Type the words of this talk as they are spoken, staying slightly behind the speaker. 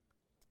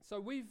So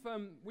we've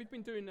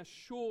been doing a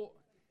short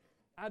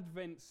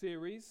Advent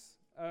series,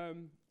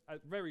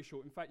 very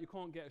short. In fact, you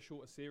can't get a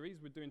shorter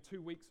series. We're doing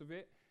 2 weeks of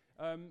it.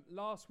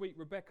 Last week,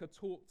 Rebecca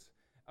talked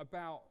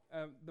about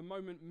the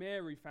moment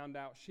Mary found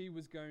out she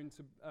was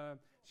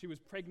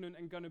pregnant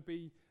and going to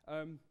be,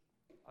 how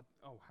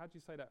do you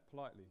say that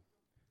politely?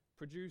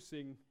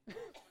 Producing.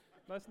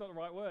 That's not the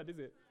right word, is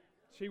it?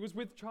 She was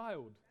with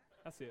child.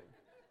 That's it.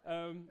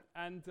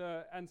 And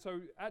so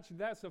actually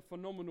that's a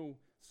phenomenal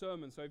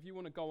sermon. So if you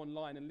want to go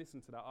online and listen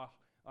to that,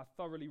 I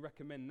thoroughly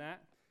recommend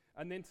that.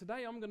 And then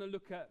today I'm going to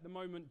look at the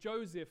moment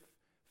Joseph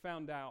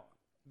found out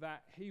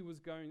that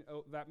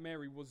that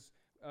Mary was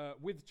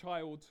with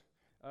child,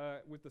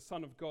 with the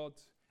Son of God,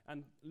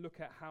 and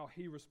look at how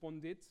he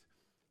responded.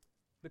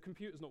 The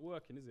computer's not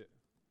working, is it?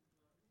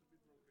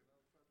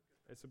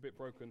 It's a bit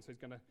broken, so he's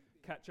going to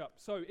catch up.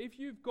 So if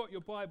you've got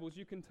your Bibles,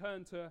 you can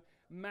turn to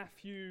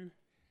Matthew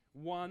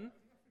 1.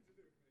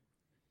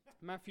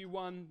 Matthew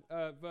 1,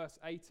 verse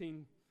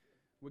 18,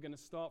 we're going to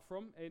start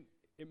from.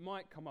 It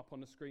might come up on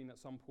the screen at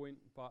some point,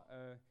 but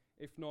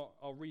if not,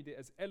 I'll read it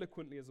as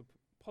eloquently as I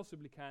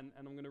possibly can,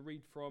 and I'm going to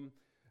read from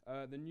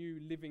the New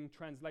Living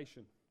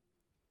Translation.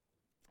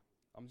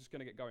 I'm just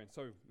going to get going.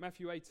 So,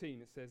 Matthew 18,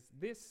 it says,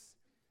 "This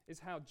is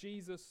how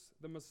Jesus,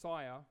 the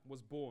Messiah,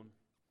 was born.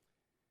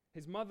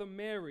 His mother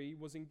Mary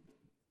was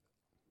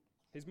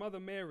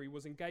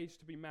engaged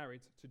to be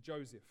married to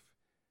Joseph.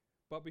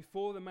 But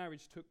before the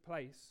marriage took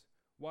place,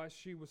 while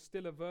she was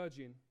still a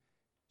virgin,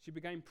 she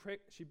became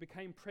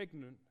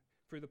pregnant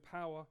through the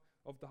power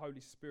of the Holy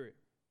Spirit.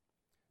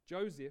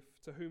 Joseph,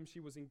 to whom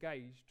she was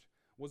engaged,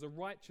 was a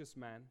righteous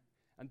man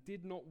and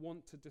did not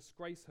want to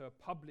disgrace her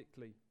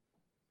publicly.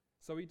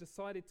 So he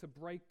decided to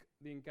break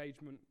the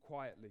engagement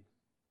quietly.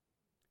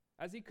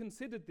 As he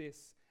considered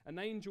this, an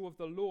angel of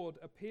the Lord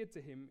appeared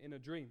to him in a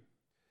dream.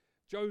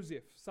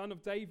 'Joseph, son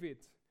of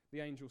David,' the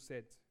angel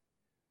said,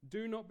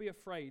 'do not be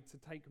afraid to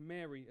take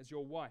Mary as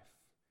your wife,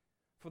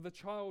 for the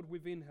child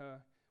within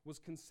her was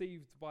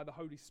conceived by the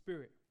Holy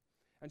Spirit,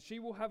 and she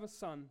will have a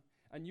son,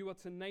 and you are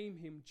to name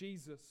him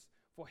Jesus,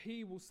 for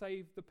he will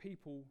save the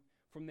people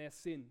from their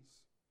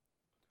sins.'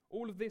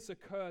 All of this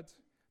occurred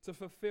to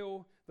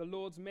fulfill the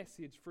Lord's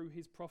message through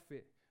his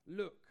prophet.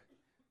 'Look,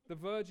 the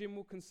virgin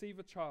will conceive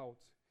a child.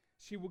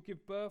 She will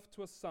give birth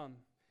to a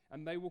son,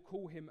 and they will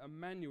call him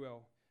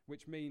Emmanuel,'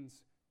 which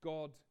means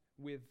God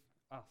with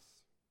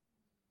us.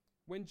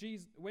 When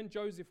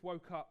Joseph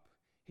woke up,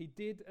 he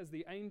did as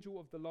the angel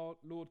of the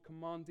Lord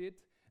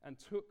commanded and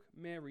took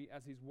Mary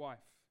as his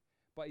wife.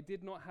 But he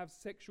did not have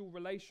sexual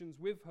relations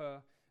with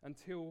her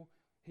until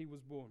he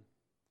was born.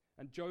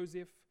 And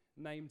Joseph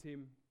named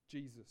him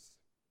Jesus."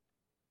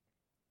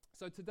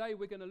 So today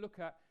we're going to look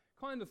at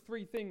kind of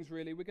 3 things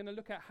really. We're going to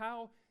look at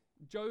how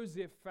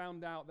Joseph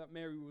found out that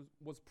Mary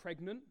was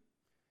pregnant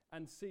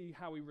and see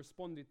how he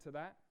responded to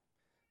that.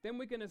 Then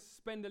we're going to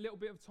spend a little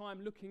bit of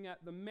time looking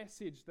at the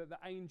message that the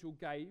angel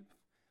gave,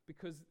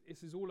 because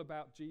this is all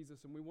about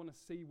Jesus and we want to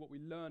see what we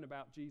learn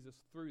about Jesus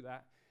through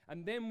that.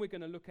 And then we're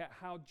going to look at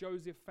how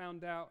Joseph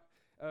found out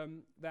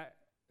that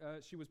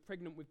she was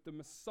pregnant with the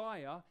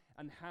Messiah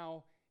and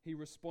how he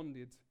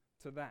responded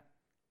to that.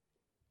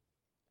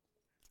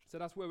 So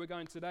that's where we're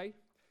going today.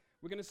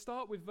 We're going to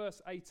start with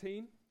verse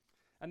 18,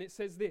 and it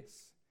says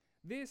this: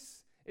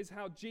 "This is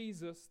how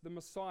Jesus, the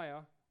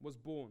Messiah, was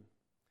born.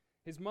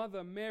 His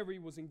mother Mary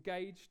was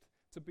engaged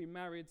to be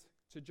married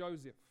to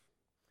Joseph."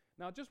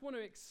 Now, I just want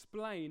to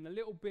explain a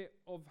little bit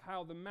of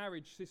how the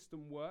marriage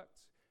system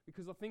worked,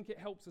 because I think it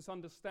helps us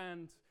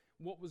understand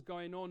what was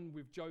going on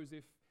with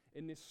Joseph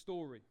in this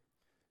story.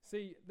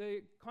 See,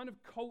 the kind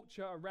of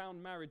culture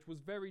around marriage was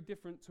very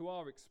different to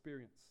our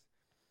experience.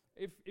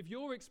 If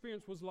your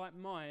experience was like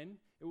mine,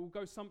 it will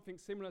go something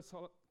similar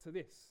to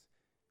this.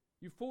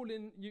 You fall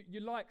in, you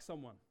like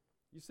someone.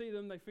 You see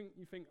them,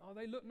 you think, oh,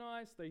 they look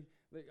nice,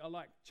 I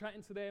like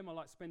chatting to them, I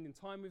like spending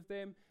time with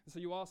them, and so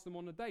you ask them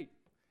on a date.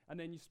 And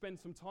then you spend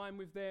some time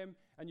with them,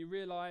 and you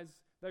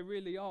realize they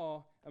really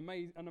are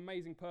an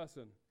amazing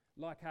person,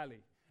 like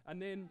Ali. And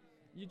then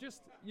you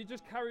just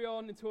carry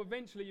on until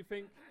eventually you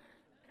think,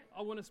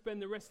 I want to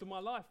spend the rest of my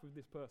life with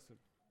this person.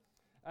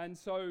 And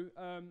so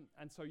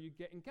you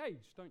get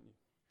engaged, don't you?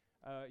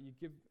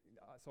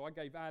 So I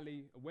gave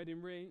Ali a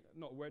wedding ring,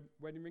 not a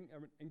wedding ring,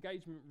 an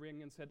engagement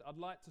ring, and said, I'd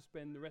like to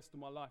spend the rest of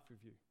my life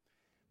with you.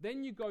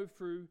 Then you go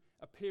through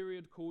a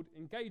period called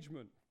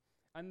engagement.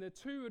 And the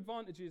 2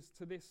 advantages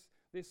to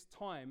this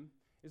time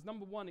is,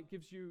 number 1, it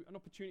gives you an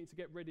opportunity to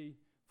get ready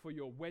for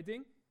your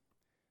wedding.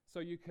 So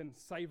you can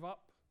save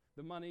up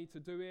the money to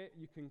do it.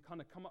 You can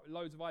kind of come up with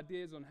loads of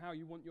ideas on how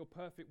you want your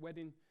perfect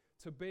wedding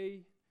to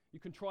be. You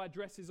can try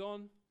dresses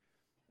on.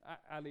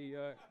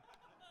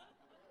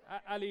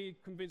 Ali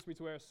convinced me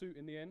to wear a suit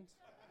in the end.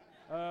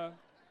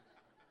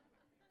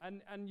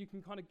 And you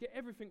can kind of get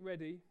everything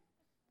ready,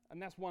 and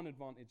that's one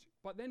advantage.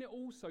 But then it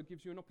also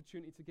gives you an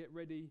opportunity to get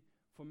ready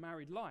for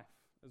married life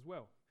as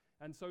well.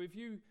 And so if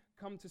you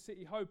come to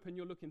City Hope and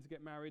you're looking to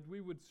get married,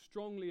 we would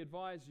strongly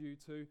advise you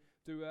to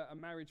do a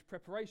marriage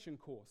preparation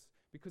course,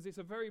 because it's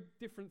a very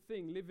different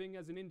thing living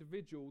as an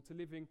individual to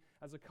living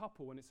as a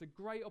couple. And it's a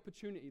great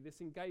opportunity,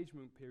 this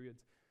engagement period,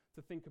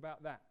 to think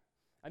about that.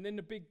 And then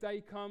the big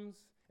day comes,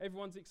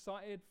 everyone's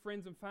excited,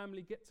 friends and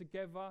family get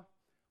together.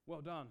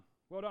 Well done,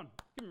 well done.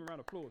 Give them a round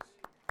of applause.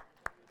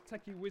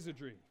 Techie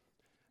wizardry.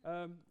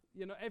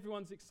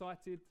 Everyone's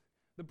excited.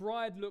 The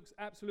bride looks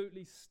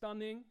absolutely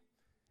stunning.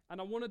 And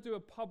I want to do a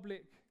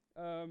public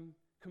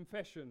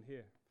confession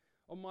here.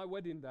 On my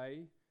wedding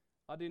day,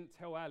 I didn't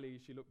tell Ali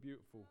she looked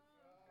beautiful.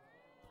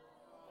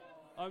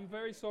 I'm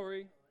very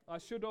sorry. I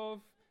should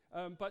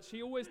have. But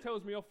she always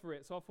tells me off for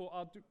it. So I thought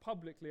I'll do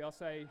publicly. I'll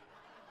say,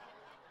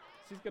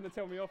 she's going to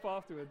tell me off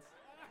afterwards.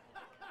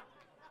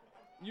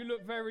 You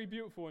look very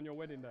beautiful on your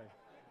wedding day.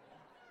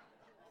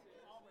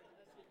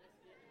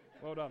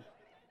 Well done.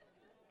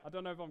 I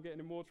don't know if I'm getting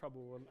in more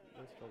trouble or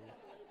less trouble.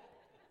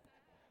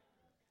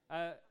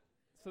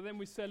 So then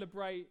we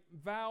celebrate.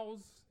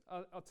 Vows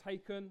are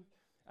taken,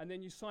 and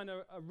then you sign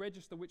a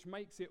register which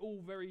makes it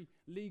all very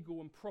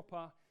legal and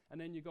proper,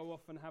 and then you go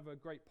off and have a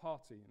great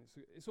party.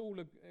 And it's all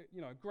a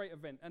great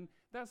event. And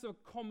that's a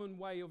common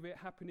way of it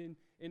happening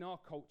in our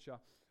culture.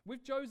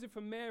 With Joseph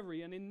and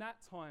Mary, and in that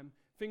time,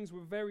 things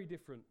were very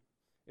different.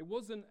 It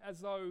wasn't as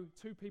though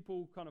two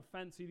people kind of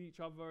fancied each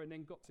other and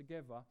then got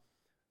together.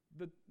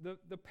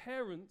 The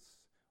parents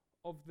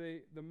of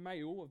the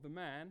male, of the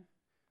man,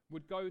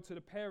 would go to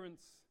the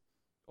parents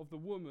of the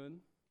woman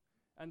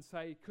and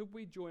say, could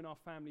we join our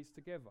families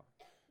together?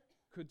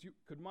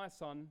 Could my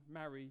son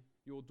marry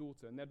your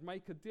daughter? And they'd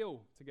make a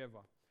deal together.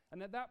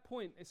 And at that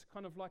point, it's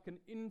kind of like an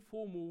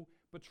informal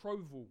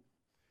betrothal.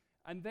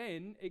 And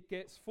then it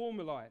gets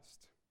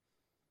formalized.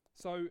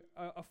 So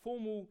a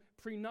formal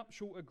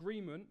prenuptial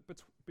agreement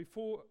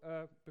before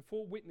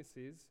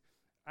witnesses,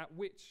 at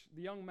which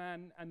the young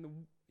man and the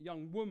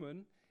young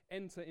woman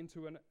enter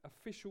into an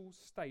official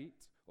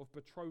state of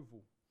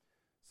betrothal.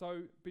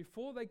 So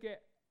before they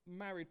get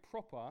married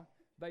proper,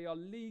 they are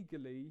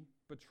legally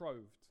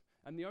betrothed.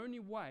 And the only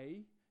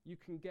way you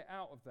can get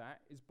out of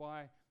that is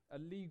by a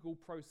legal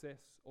process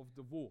of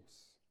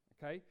divorce.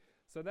 Okay?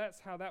 So that's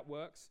how that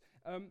works.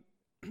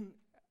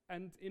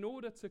 And in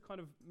order to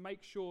kind of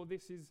make sure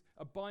this is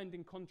a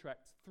binding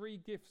contract, 3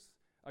 gifts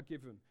are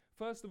given.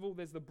 First of all,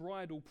 there's the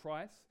bridal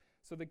price.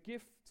 So the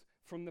gift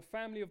from the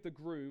family of the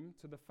groom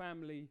to the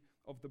family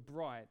of the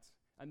bride.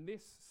 And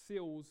this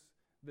seals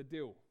the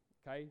deal.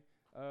 Okay?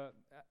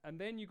 And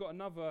then you've got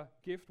another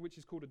gift, which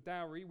is called a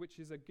dowry, which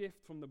is a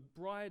gift from the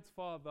bride's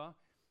father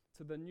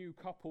to the new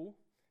couple.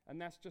 And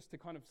that's just to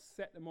kind of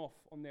set them off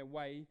on their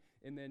way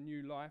in their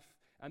new life.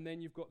 And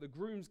then you've got the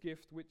groom's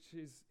gift, which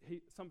is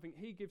something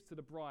he gives to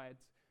the bride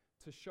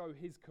to show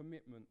his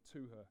commitment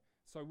to her.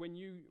 So when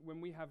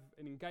we have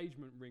an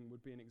engagement ring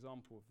would be an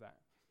example of that.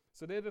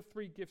 So they're the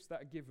 3 gifts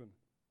that are given.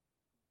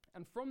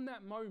 And from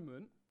that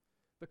moment,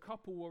 the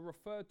couple were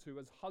referred to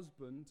as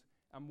husband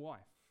and wife.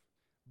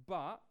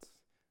 But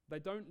they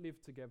don't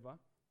live together.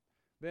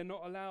 They're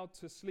not allowed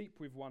to sleep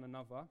with one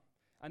another.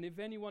 And if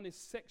anyone is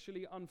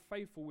sexually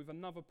unfaithful with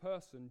another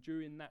person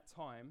during that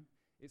time,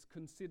 it's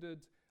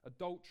considered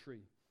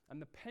adultery.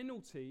 And the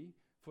penalty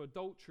for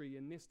adultery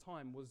in this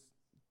time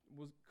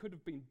could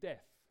have been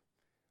death.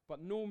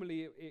 But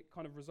normally it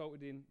kind of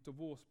resulted in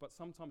divorce, but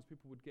sometimes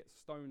people would get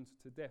stoned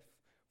to death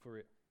for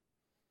it.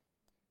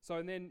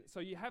 So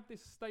you have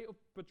this state of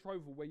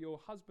betrothal where you're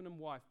husband and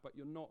wife, but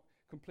you're not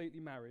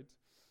completely married.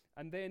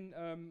 And then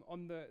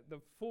on the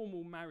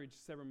formal marriage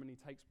ceremony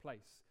takes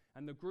place.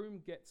 And the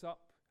groom gets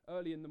up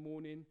early in the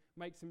morning,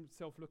 makes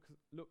himself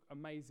look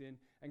amazing,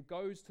 and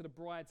goes to the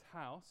bride's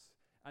house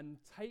and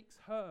takes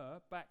her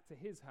back to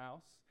his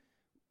house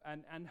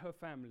and her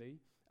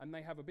family, and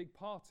they have a big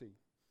party.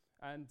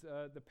 And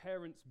the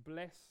parents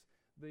bless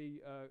the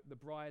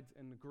bride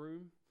and the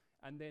groom,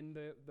 and then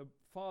the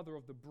father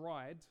of the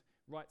bride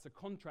writes a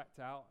contract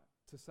out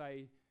to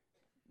say,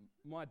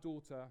 my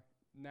daughter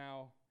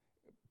now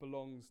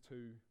belongs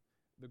to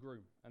the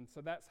groom. And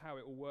so that's how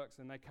it all works,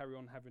 and they carry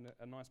on having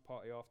a nice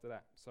party after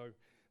that. So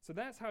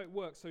that's how it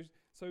works.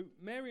 So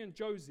Mary and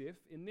Joseph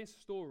in this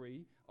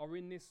story are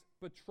in this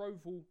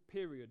betrothal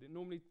period. It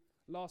normally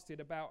lasted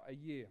about a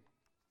year.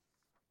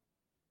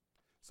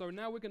 So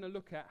now we're going to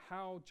look at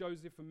how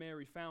Joseph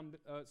found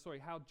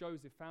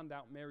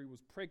out Mary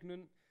was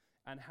pregnant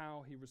and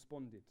how he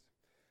responded.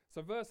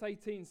 So verse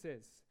 18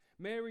 says,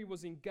 Mary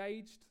was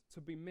engaged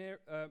to be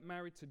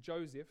married to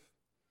Joseph,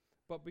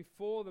 but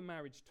before the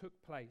marriage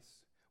took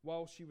place,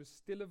 while she was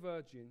still a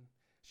virgin,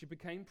 she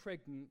became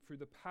pregnant through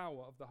the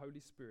power of the Holy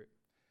Spirit.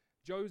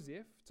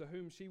 Joseph, to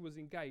whom she was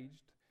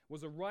engaged,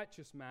 was a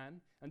righteous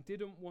man and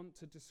didn't want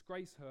to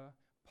disgrace her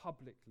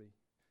publicly.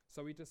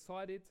 So he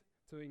decided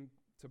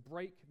to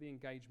break the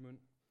engagement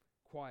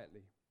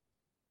quietly.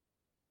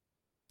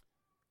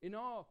 In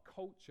our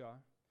culture,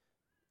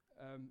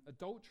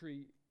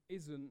 adultery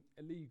isn't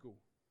illegal.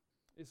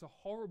 It's a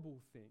horrible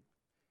thing.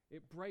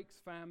 It breaks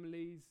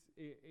families,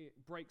 it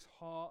breaks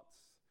hearts.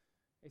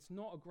 It's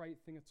not a great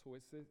thing at all.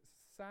 It's the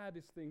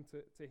saddest thing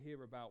to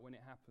hear about when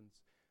it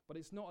happens. But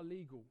it's not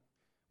illegal,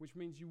 which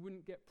means you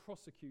wouldn't get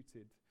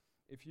prosecuted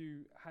if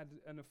you had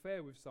an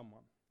affair with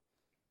someone.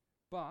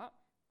 But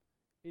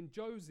in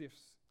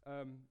Joseph's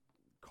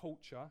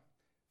culture,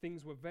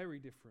 things were very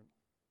different.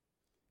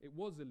 It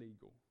was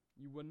illegal.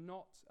 You were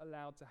not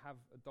allowed to have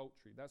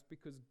adultery. That's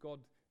because God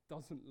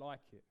doesn't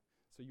like it.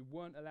 So you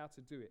weren't allowed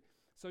to do it.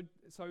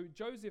 So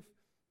Joseph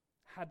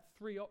had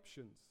three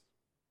options.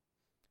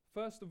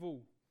 First of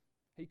all,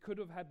 he could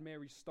have had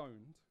Mary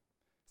stoned.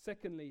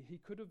 Secondly, he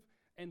could have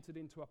entered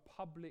into a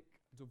public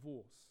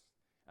divorce.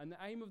 And the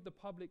aim of the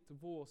public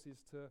divorce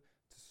is to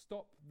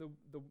stop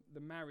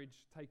the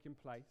marriage taking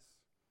place,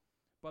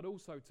 but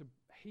also to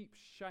heap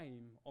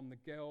shame on the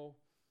girl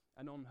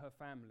and on her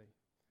family.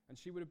 And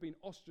she would have been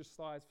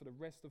ostracized for the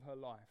rest of her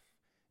life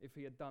if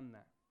he had done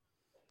that.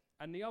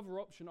 And the other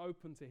option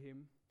open to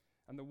him,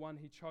 and the one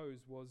he chose,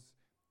 was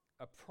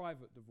a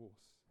private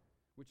divorce,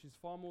 which is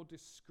far more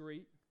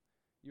discreet.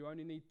 You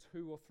only need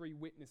 2 or 3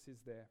 witnesses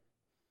there.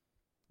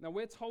 Now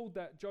we're told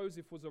that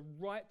Joseph was a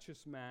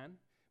righteous man,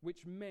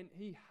 which meant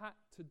he had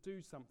to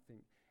do something.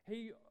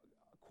 He,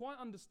 quite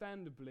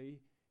understandably,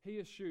 he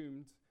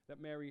assumed that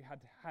Mary had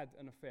had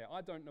an affair.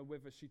 I don't know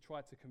whether she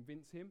tried to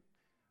convince him,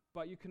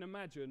 but you can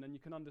imagine and you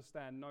can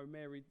understand, no,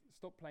 Mary,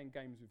 stop playing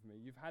games with me.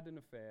 You've had an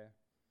affair,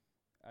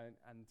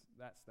 and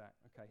that's that.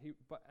 Okay.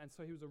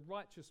 So he was a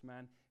righteous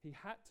man. He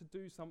had to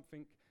do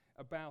something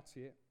about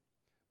it,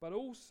 but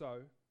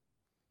also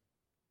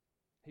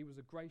he was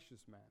a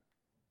gracious man,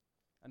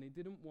 and he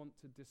didn't want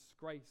to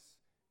disgrace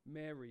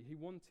Mary. He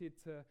wanted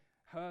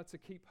her to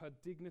keep her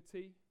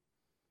dignity.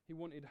 He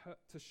wanted her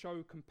to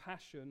show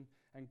compassion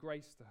and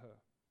grace to her.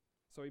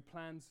 So he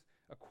plans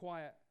a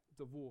quiet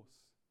divorce.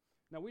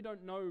 Now, we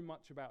don't know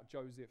much about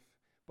Joseph,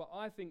 but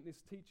I think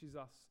this teaches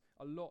us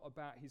a lot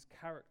about his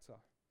character.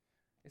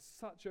 It's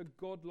such a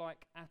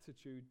godlike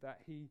attitude that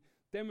he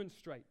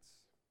demonstrates.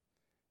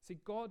 See,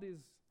 God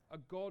is a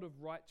God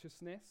of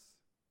righteousness,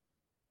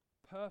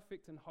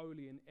 perfect and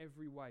holy in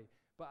every way.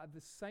 But at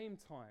the same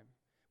time,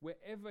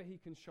 wherever he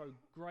can show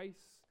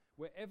grace,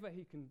 wherever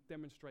he can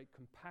demonstrate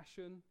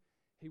compassion,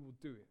 he will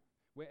do it.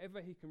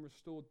 Wherever he can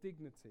restore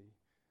dignity,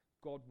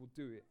 God will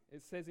do it.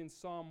 It says in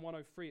Psalm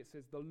 103, it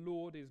says, "The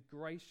Lord is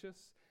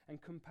gracious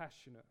and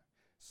compassionate,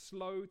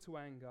 slow to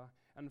anger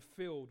and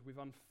filled with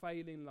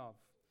unfailing love.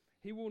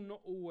 He will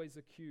not always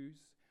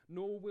accuse,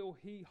 nor will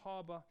he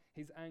harbor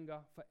his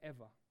anger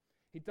forever.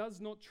 He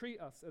does not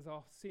treat us as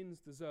our sins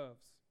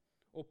deserves,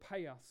 or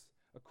pay us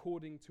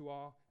according to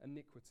our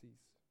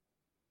iniquities."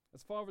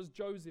 As far as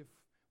Joseph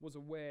was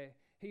aware,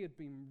 he had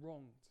been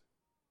wronged.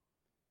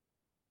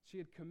 She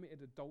had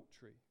committed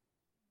adultery.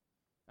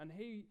 And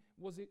he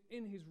was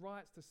in his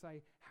rights to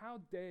say, "How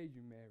dare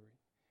you, Mary?"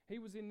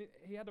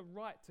 He had a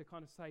right to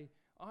kind of say,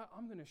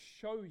 I'm going to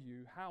show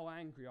you how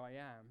angry I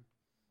am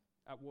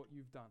at what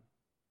you've done.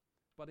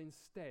 But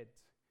instead,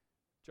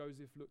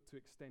 Joseph looked to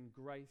extend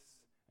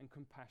grace and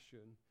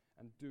compassion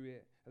and do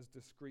it as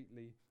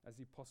discreetly as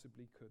he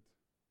possibly could.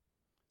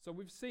 So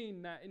we've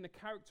seen that in the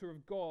character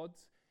of God,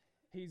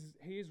 he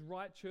is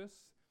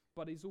righteous,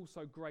 but he's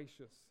also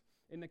gracious.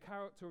 In the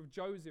character of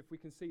Joseph, we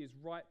can see he's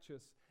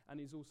righteous and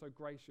he's also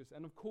gracious.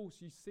 And of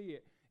course, you see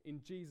it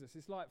in Jesus.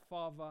 It's like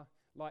father,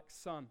 like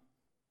son.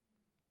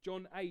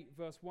 John 8,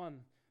 verse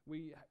 1,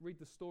 we read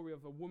the story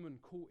of a woman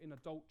caught in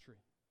adultery.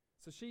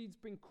 So she's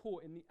been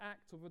caught in the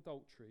act of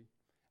adultery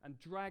and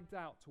dragged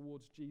out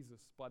towards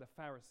Jesus by the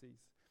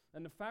Pharisees.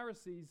 And the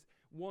Pharisees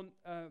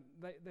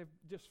they're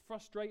just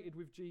frustrated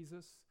with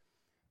Jesus.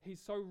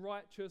 He's so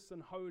righteous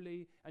and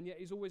holy, and yet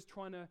he's always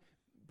trying to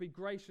be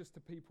gracious to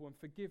people and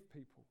forgive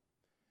people.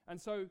 And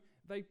so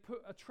they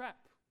put a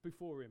trap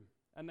before him,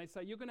 and they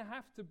say, you're going to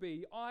have to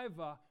be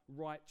either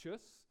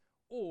righteous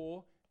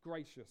or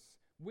gracious.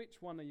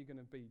 Which one are you going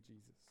to be,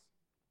 Jesus?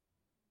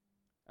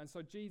 And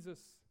so Jesus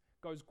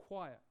goes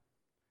quiet.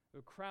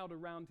 The crowd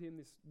around him,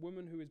 this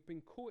woman who has been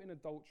caught in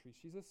adultery,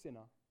 she's a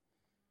sinner.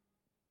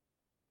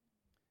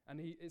 And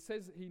it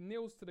says he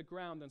kneels to the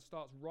ground and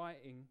starts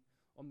writing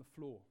on the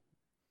floor.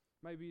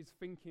 Maybe he's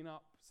thinking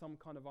up some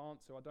kind of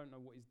answer. I don't know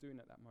what he's doing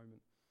at that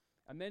moment.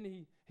 And then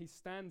he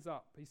stands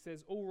up. He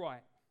says, all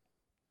right,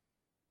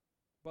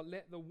 but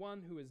let the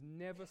one who has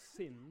never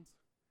sinned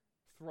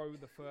throw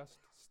the first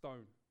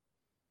stone.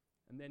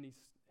 And then he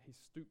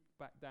stooped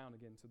back down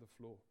again to the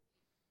floor.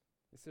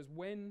 It says,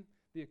 when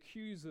the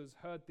accusers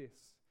heard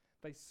this,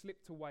 they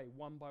slipped away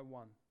one by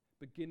one,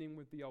 beginning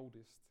with the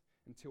oldest,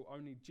 until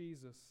only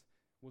Jesus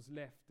was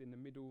left in the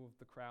middle of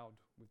the crowd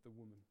with the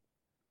woman.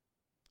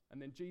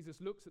 And then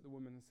Jesus looks at the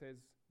woman and says,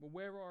 well,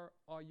 where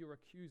are your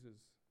accusers?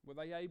 Were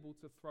they able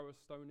to throw a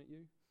stone at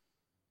you?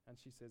 And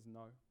she says,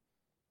 no.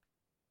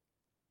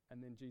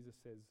 And then Jesus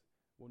says,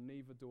 well,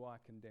 neither do I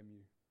condemn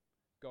you.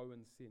 Go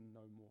and sin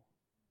no more.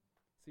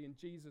 See, in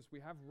Jesus we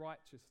have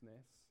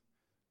righteousness,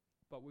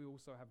 but we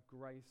also have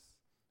grace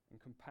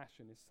and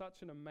compassion. It's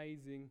such an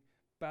amazing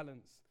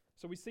balance.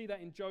 So we see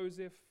that in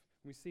Joseph,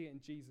 we see it in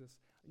Jesus.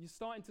 You're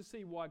starting to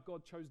see why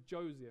God chose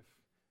Joseph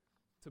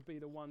to be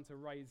the one to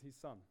raise his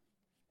son.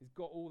 He's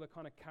got all the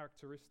kind of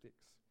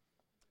characteristics.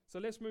 So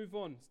let's move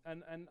on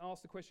and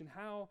ask the question,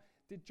 how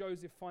did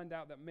Joseph find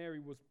out that Mary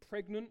was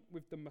pregnant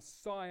with the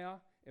Messiah,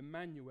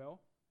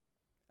 Emmanuel?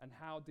 And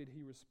how did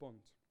he respond?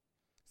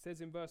 It says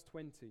in verse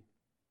 20,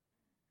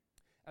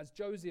 as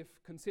Joseph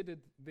considered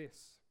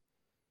this,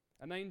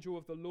 an angel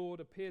of the Lord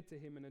appeared to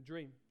him in a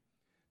dream.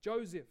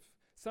 Joseph,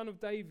 son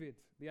of David,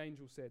 the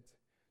angel said,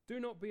 do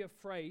not be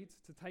afraid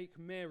to take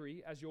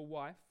Mary as your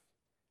wife,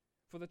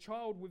 for the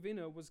child within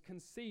her was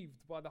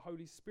conceived by the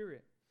Holy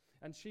Spirit,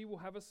 and she will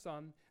have a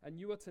son, and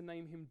you are to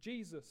name him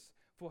Jesus,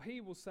 for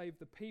he will save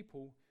the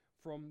people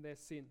from their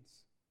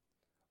sins.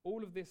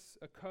 All of this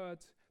occurred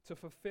to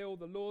fulfill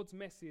the Lord's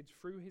message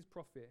through his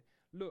prophet.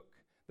 Look,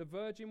 the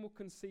virgin will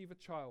conceive a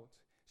child.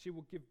 She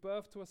will give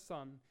birth to a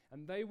son,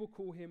 and they will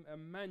call him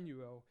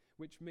Emmanuel,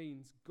 which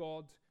means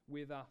God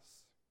with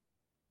us.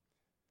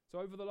 So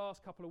over the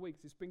last couple of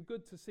weeks, it's been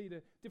good to see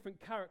the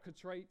different character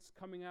traits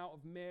coming out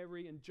of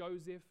Mary and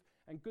Joseph,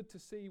 and good to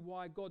see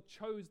why God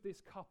chose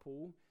this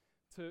couple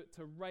to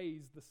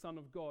raise the Son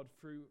of God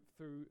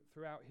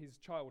throughout his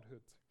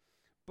childhood.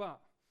 But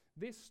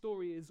this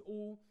story is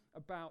all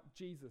about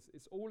Jesus.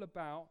 It's all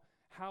about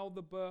how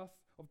the birth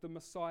of the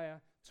Messiah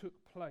took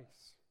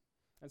place.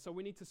 And so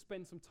we need to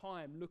spend some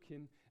time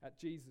looking at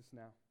Jesus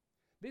now.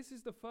 This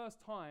is the first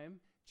time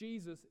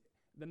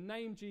the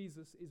name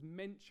Jesus is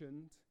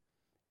mentioned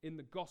in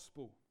the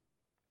gospel.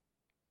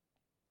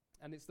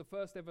 And it's the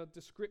first ever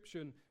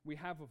description we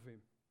have of him.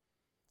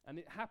 And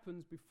it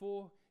happens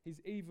before he's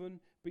even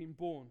been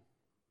born.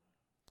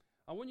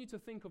 I want you to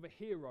think of a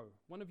hero,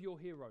 one of your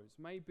heroes.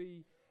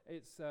 Maybe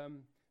it's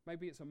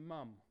a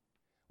mum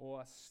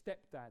or a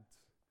stepdad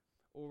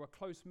or a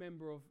close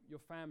member of your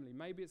family.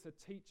 Maybe it's a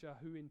teacher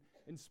who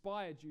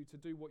inspired you to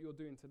do what you're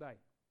doing today.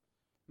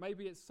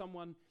 Maybe it's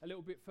someone a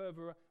little bit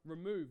further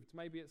removed.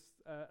 Maybe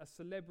it's a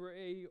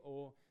celebrity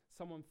or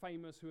someone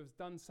famous who has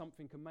done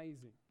something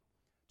amazing.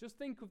 Just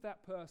think of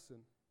that person.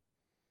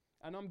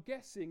 And I'm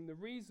guessing the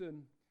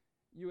reason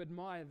you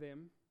admire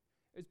them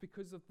is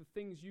because of the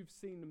things you've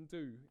seen them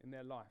do in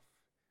their life.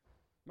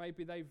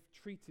 Maybe they've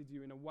treated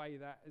you in a way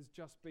that has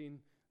just been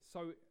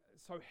so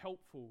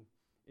helpful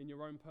in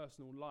your own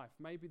personal life.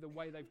 Maybe the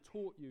way they've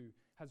taught you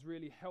has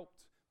really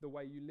helped the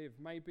way you live.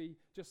 Maybe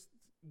just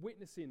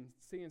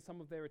seeing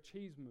some of their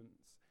achievements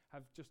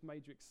have just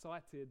made you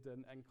excited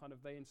and kind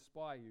of they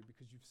inspire you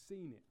because you've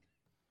seen it.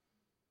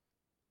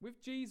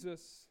 With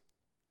Jesus,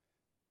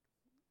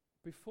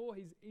 before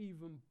he's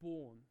even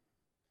born,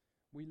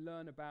 we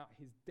learn about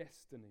his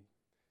destiny.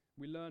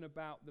 We learn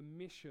about the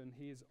mission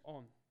he is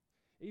on.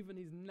 Even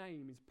his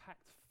name is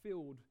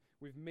filled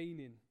with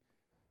meaning.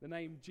 The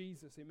name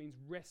Jesus, it means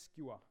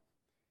rescuer.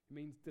 It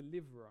means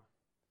deliverer.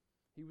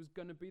 He was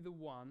going to be the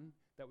one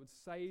that would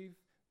save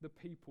the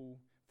people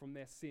from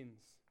their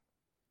sins.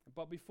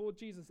 But before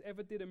Jesus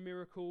ever did a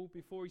miracle,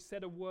 before he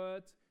said a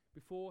word,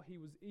 before he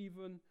was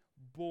even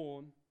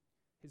born,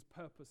 his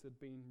purpose had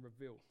been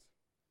revealed.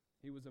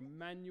 He was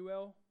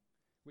Emmanuel,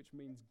 which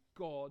means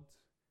God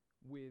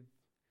with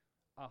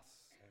us.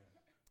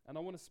 And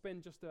I want to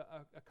spend just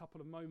a couple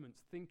of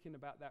moments thinking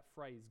about that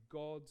phrase,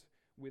 God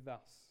with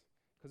us,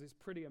 because it's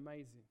pretty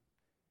amazing.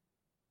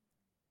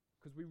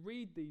 Because we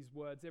read these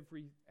words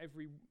every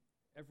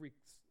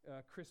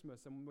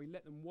Christmas and we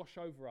let them wash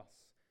over us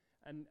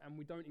and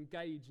we don't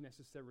engage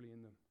necessarily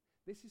in them.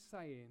 This is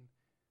saying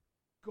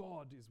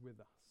God is with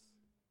us.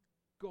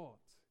 God.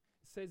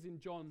 It says in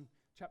John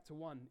chapter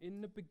 1,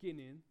 in the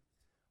beginning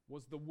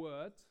was the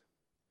Word,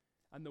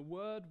 and the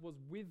Word was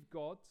with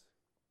God,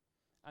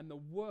 and the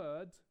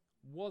Word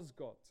was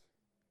God.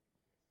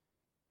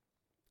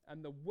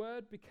 And the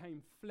Word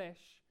became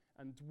flesh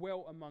and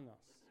dwelt among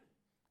us.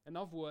 In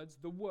other words,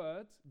 the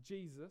Word,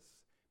 Jesus,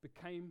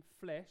 became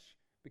flesh,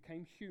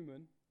 became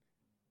human,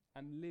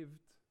 and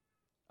lived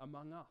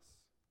among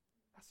us.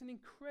 That's an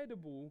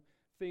incredible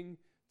thing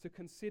to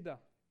consider.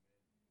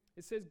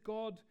 It says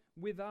God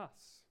with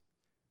us.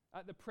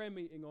 At the prayer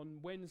meeting on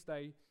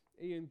Wednesday,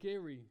 Ian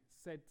Geary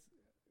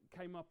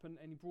came up and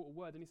he brought a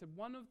word, and he said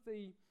one of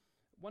the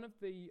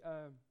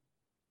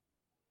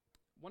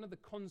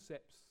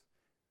concepts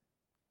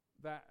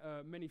that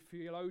many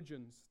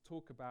theologians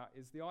talk about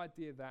is the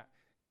idea that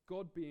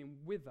God being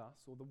with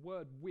us, or the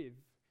word with,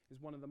 is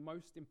one of the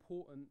most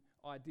important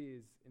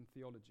ideas in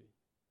theology.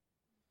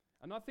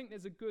 And I think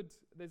there's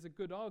a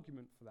good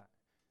argument for that.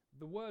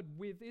 The word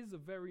with is a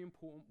very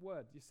important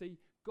word. You see,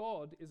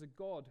 God is a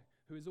God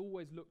who has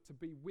always looked to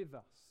be with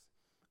us.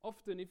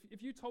 Often,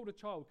 if you told a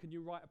child, can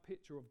you write a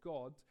picture of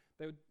God,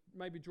 they would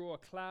maybe draw a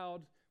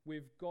cloud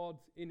with God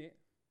in it.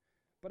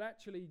 But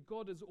actually,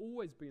 God has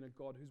always been a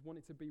God who's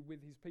wanted to be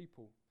with his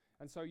people.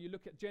 And so you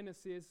look at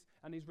Genesis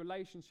and his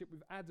relationship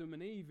with Adam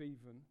and Eve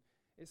even.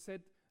 It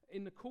said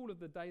in the cool of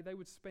the day, they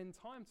would spend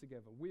time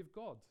together with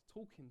God,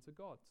 talking to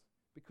God,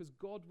 because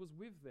God was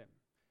with them.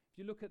 If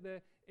you look at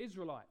the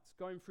Israelites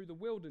going through the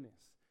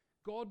wilderness,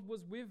 God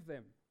was with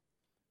them.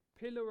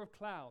 Pillar of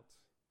cloud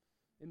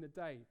in the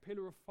day,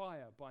 pillar of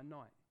fire by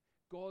night.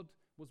 God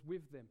was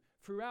with them.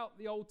 Throughout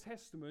the Old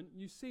Testament,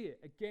 you see it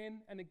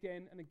again and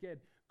again and again.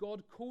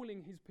 God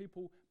calling his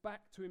people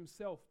back to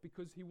himself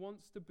because he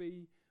wants to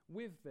be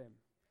with them.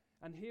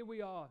 And here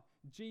we are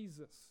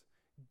Jesus,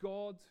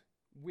 God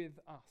with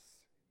us.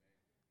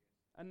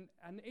 And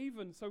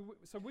even, so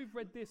we've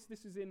read this.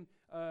 This is in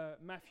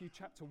Matthew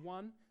chapter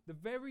 1. The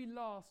very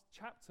last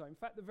chapter, in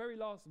fact, the very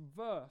last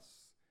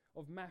verse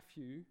of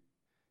Matthew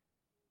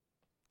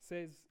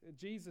says,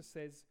 Jesus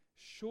says,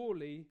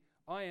 surely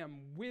I am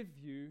with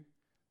you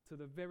to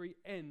the very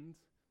end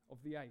of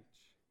the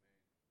age.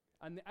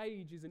 And the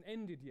age isn't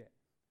ended yet.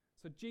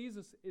 So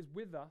Jesus is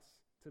with us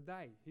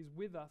today. He's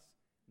with us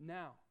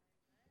now.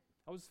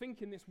 I was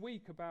thinking this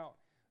week about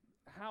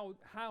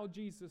how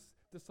Jesus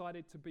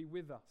decided to be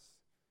with us.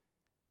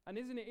 And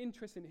isn't it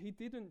interesting? He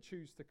didn't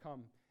choose to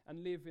come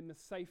and live in the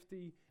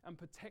safety and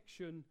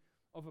protection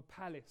of a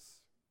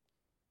palace.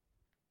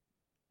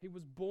 He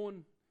was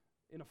born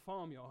in a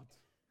farmyard.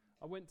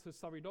 I went to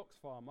Surrey Docks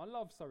Farm. I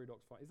love Surrey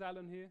Docks Farm. Is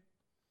Alan here?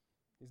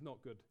 He's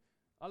not good.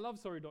 I love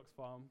Surrey Docks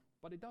Farm,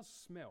 but it does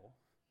smell.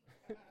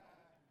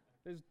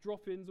 There's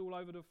drop-ins all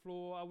over the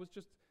floor. I was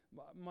just,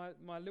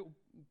 my little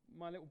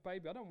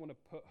baby, I don't want to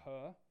put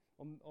her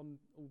on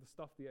all the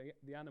stuff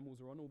the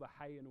animals are on, all the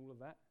hay and all of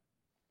that.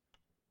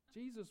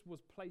 Jesus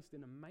was placed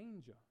in a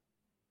manger.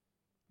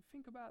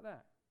 Think about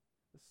that.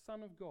 The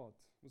Son of God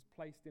was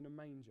placed in a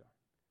manger.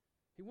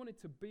 He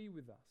wanted to be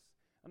with us.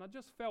 And I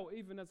just felt,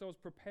 even as I was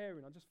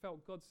preparing, I just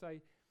felt God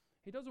say,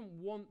 He doesn't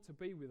want to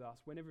be with us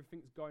when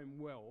everything's going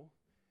well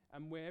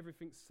and where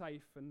everything's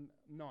safe and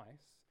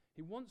nice.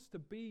 He wants to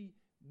be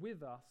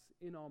with us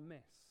in our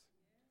mess.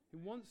 He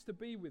wants to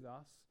be with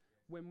us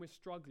when we're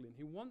struggling.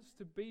 He wants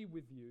to be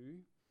with you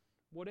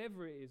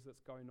whatever it is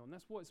that's going on.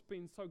 That's what's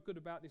been so good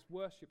about this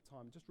worship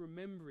time, just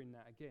remembering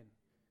that again.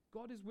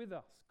 God is with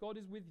us. God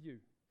is with you.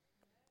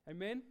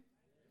 Amen?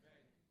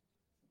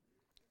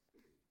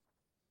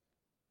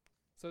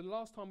 So the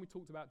last time we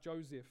talked about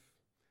Joseph,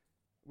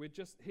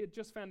 he had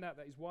just found out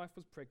that his wife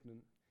was pregnant.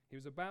 He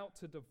was about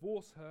to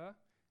divorce her,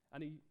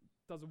 and he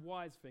does a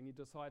wise thing. He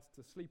decides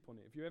to sleep on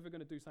it. If you're ever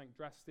going to do something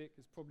drastic,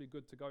 it's probably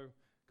good to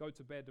go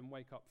to bed and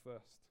wake up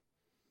first.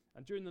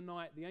 And during the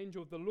night, the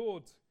angel of the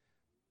Lord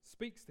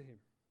speaks to him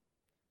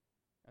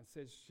and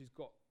says she's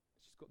got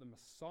the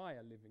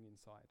Messiah living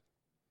inside.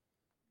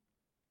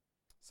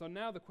 So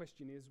now the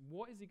question is,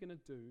 what is he going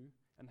to do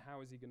and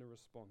how is he going to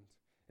respond?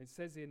 It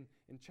says in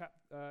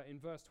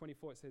verse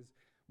 24, it says,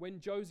 when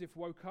Joseph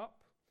woke up,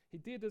 he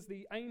did as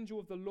the angel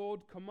of the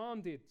Lord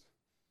commanded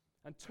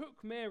and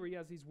took Mary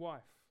as his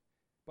wife,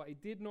 but he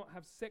did not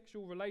have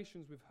sexual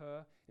relations with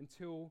her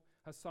until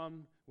her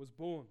son was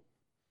born.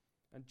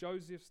 And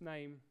Joseph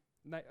named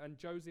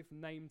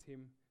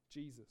him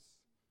Jesus.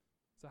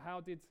 So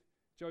how did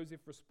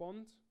Joseph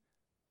respond?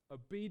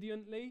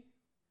 Obediently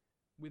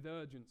with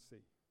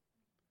urgency.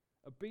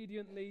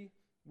 Obediently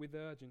with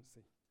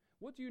urgency.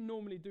 What do you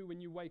normally do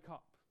when you wake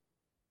up?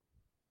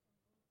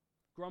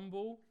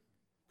 Grumble?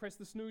 Press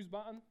the snooze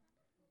button?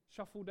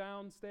 Shuffle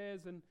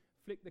downstairs and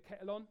flick the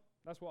kettle on?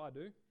 That's what I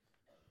do.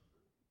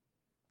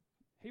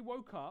 He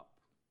woke up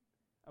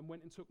and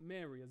went and took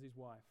Mary as his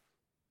wife.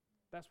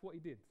 That's what he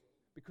did.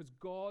 Because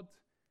God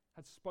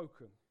had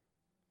spoken.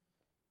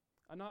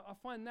 And I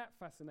find that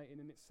fascinating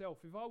in itself.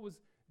 If I was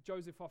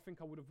Joseph, I think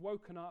I would have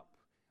woken up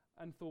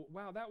and thought,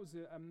 wow, that was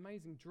an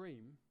amazing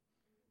dream.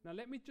 Now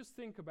let me just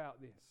think about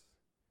this.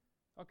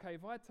 Okay,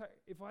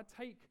 if I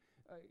take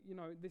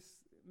this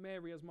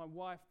Mary as my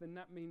wife, then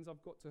that means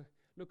I've got to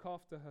look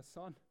after her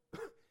son.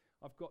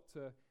 I've got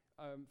to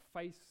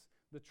face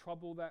the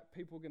trouble that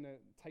people are going to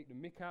take the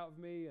mick out of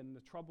me and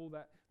the trouble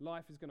that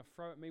life is going to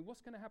throw at me.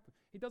 What's going to happen?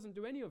 He doesn't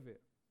do any of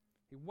it.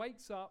 He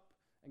wakes up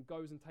and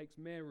goes and takes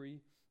Mary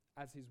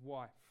as his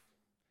wife.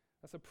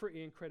 That's a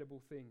pretty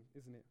incredible thing,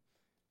 isn't it?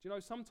 Do you know,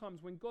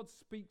 sometimes when God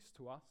speaks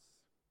to us,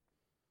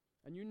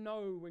 and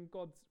when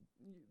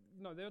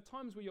there are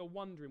times where you're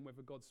wondering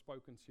whether God's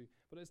spoken to you,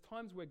 but there's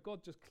times where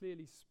God just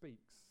clearly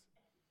speaks.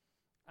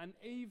 And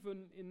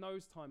even in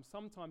those times,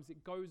 sometimes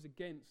it goes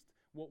against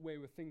what we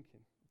were thinking,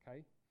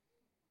 okay?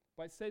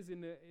 But it says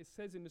in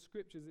the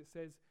scriptures, it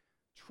says,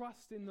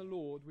 trust in the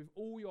Lord with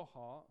all your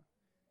heart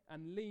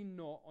and lean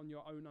not on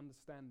your own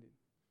understanding.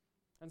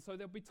 And so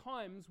there'll be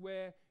times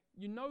where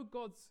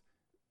God's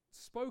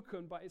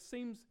spoken, but it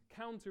seems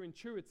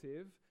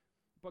counterintuitive,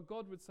 but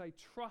God would say,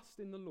 trust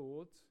in the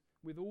Lord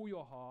with all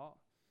your heart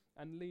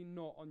and lean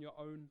not on your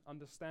own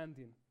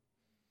understanding.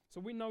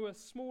 So we know a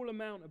small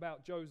amount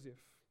about Joseph,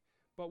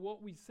 but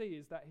what we see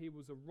is that he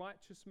was a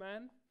righteous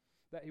man,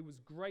 that he was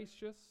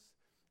gracious,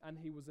 and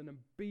he was an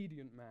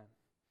obedient man.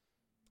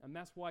 And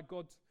that's why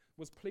God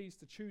was pleased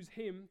to choose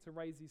him to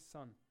raise his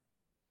son.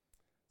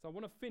 So I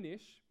want to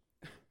finish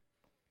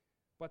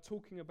by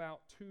talking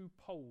about two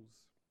poles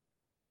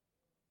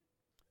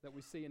that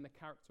we see in the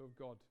character of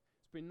God.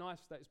 It's been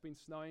nice that it's been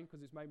snowing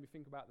because it's made me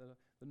think about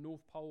the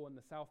North Pole and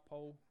the South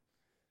Pole.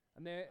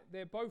 And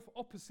they're both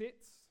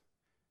opposites,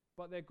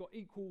 but they've got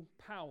equal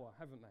power,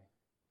 haven't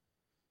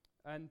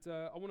they? And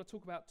I want to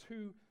talk about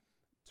two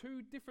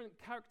different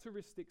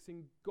characteristics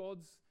in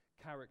God's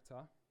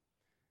character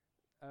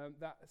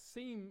that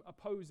seem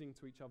opposing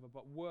to each other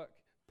but work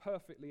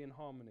perfectly in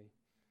harmony.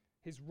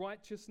 His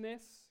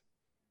righteousness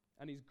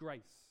and his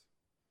grace.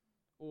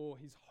 or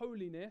his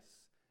holiness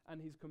and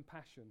his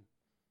compassion.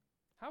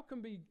 How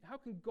can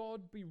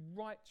God be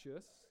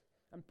righteous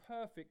and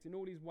perfect in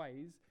all his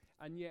ways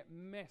and yet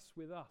mess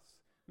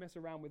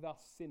around with us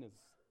sinners?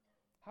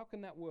 How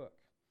can that work?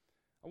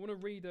 I want to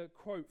read a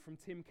quote from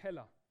Tim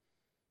Keller.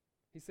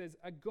 He says,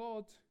 "A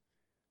God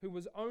who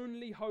was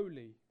only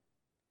holy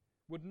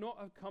would not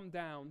have come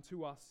down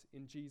to us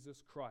in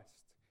Jesus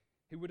Christ.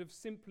 He would have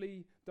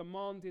simply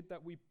demanded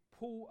that we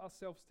pull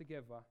ourselves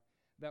together,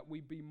 that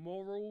we be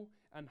moral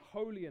and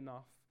holy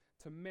enough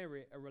to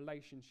merit a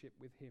relationship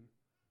with him.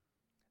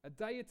 A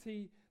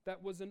deity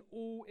that was an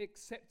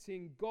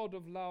all-accepting God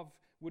of love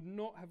would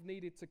not have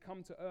needed to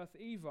come to earth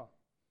either.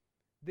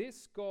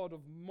 This God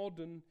of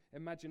modern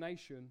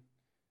imagination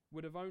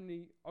would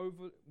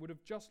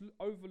have just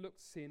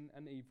overlooked sin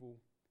and evil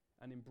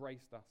and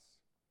embraced us.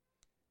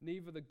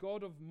 Neither the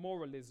God of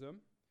moralism,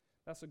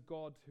 that's a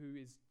God who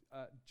is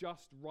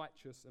just,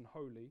 righteous and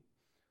holy,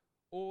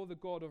 or the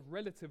God of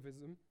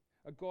relativism,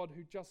 a God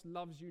who just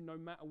loves you no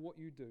matter what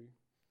you do,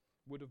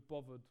 would have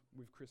bothered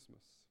with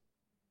Christmas.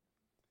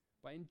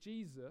 But in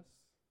Jesus,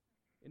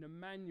 in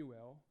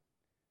Emmanuel,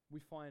 we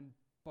find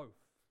both.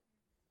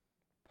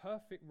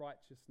 Perfect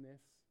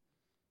righteousness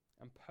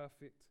and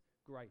perfect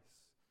grace.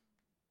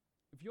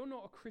 If you're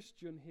not a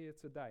Christian here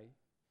today,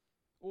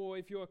 or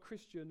if you're a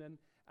Christian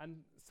and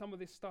some of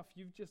this stuff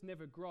you've just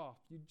never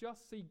grasped, you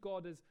just see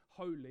God as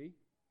holy,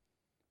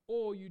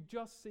 or you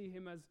just see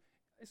him as,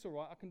 it's all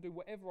right, I can do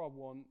whatever I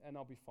want and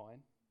I'll be fine,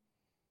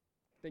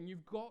 then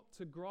you've got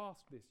to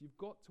grasp this. You've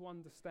got to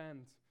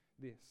understand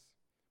this.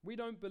 We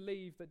don't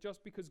believe that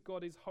just because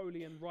God is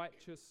holy and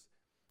righteous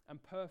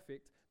and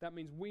perfect, that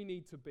means we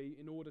need to be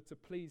in order to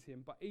please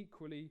him. But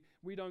equally,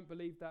 we don't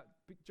believe that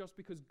just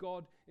because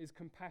God is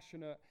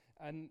compassionate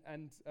and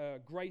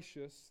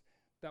gracious,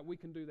 that we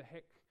can do the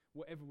heck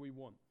whatever we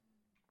want.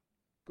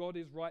 God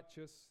is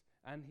righteous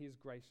and he is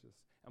gracious.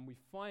 And we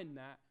find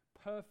that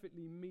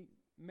perfectly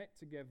met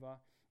together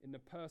in the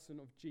person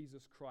of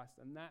Jesus Christ.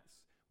 And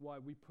that's why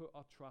we put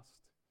our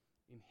trust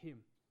in him.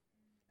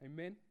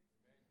 Amen?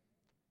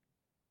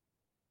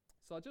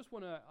 So I just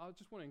want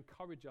to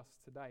encourage us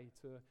today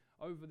to,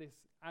 over this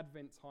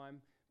Advent time,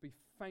 be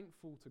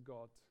thankful to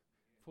God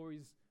for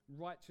his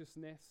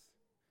righteousness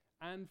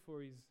and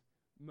for his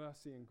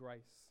mercy and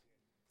grace.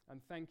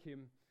 And thank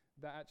him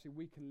that actually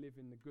we can live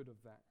in the good of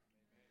that.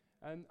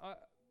 And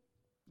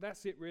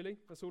that's it really.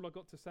 That's all I've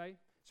got to say.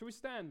 Shall we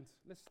stand?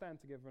 Let's stand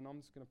together and I'm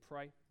just going to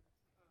pray.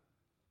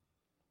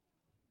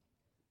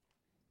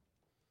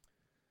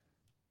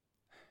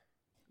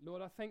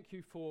 Lord, I thank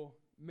you for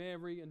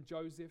Mary and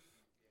Joseph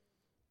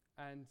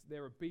and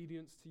their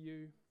obedience to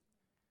you,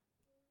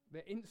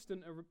 their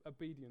instant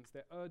obedience,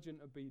 their urgent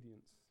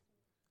obedience.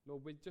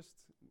 Lord,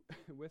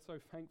 we're so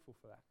thankful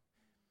for that.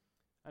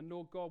 And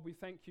Lord God, we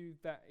thank you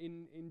that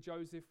in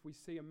Joseph we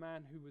see a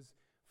man who was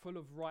full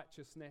of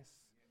righteousness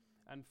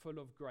and full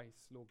of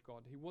grace, Lord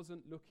God. He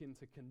wasn't looking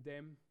to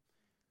condemn.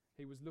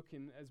 He was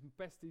looking as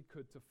best he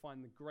could to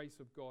find the grace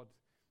of God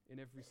in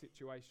every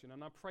situation.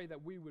 And I pray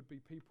that we would be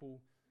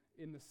people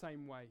in the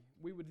same way.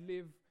 We would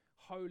live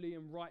holy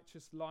and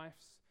righteous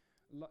lives,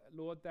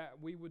 Lord, that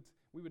we would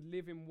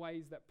live in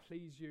ways that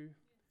please you,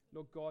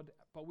 Lord God,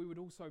 but we would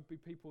also be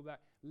people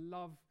that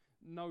love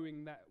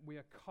knowing that we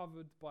are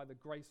covered by the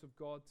grace of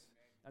God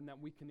and that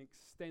we can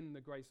extend the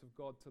grace of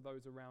God to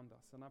those around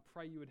us. And I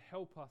pray you would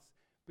help us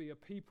be a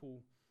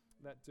people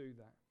that do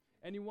that.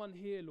 Anyone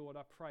here, Lord,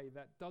 I pray,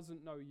 that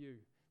doesn't know you,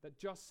 that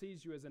just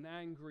sees you as an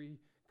angry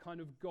kind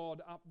of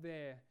God up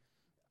there,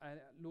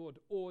 Lord,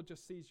 or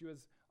just sees you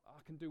as,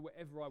 I can do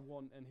whatever I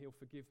want and he'll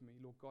forgive me,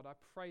 Lord God. I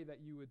pray that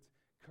you would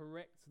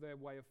correct their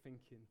way of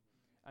thinking,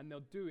 and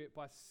they'll do it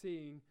by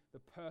seeing the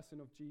person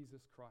of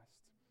Jesus Christ.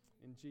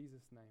 In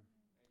Jesus' name.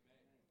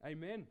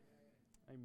 Amen. Amen.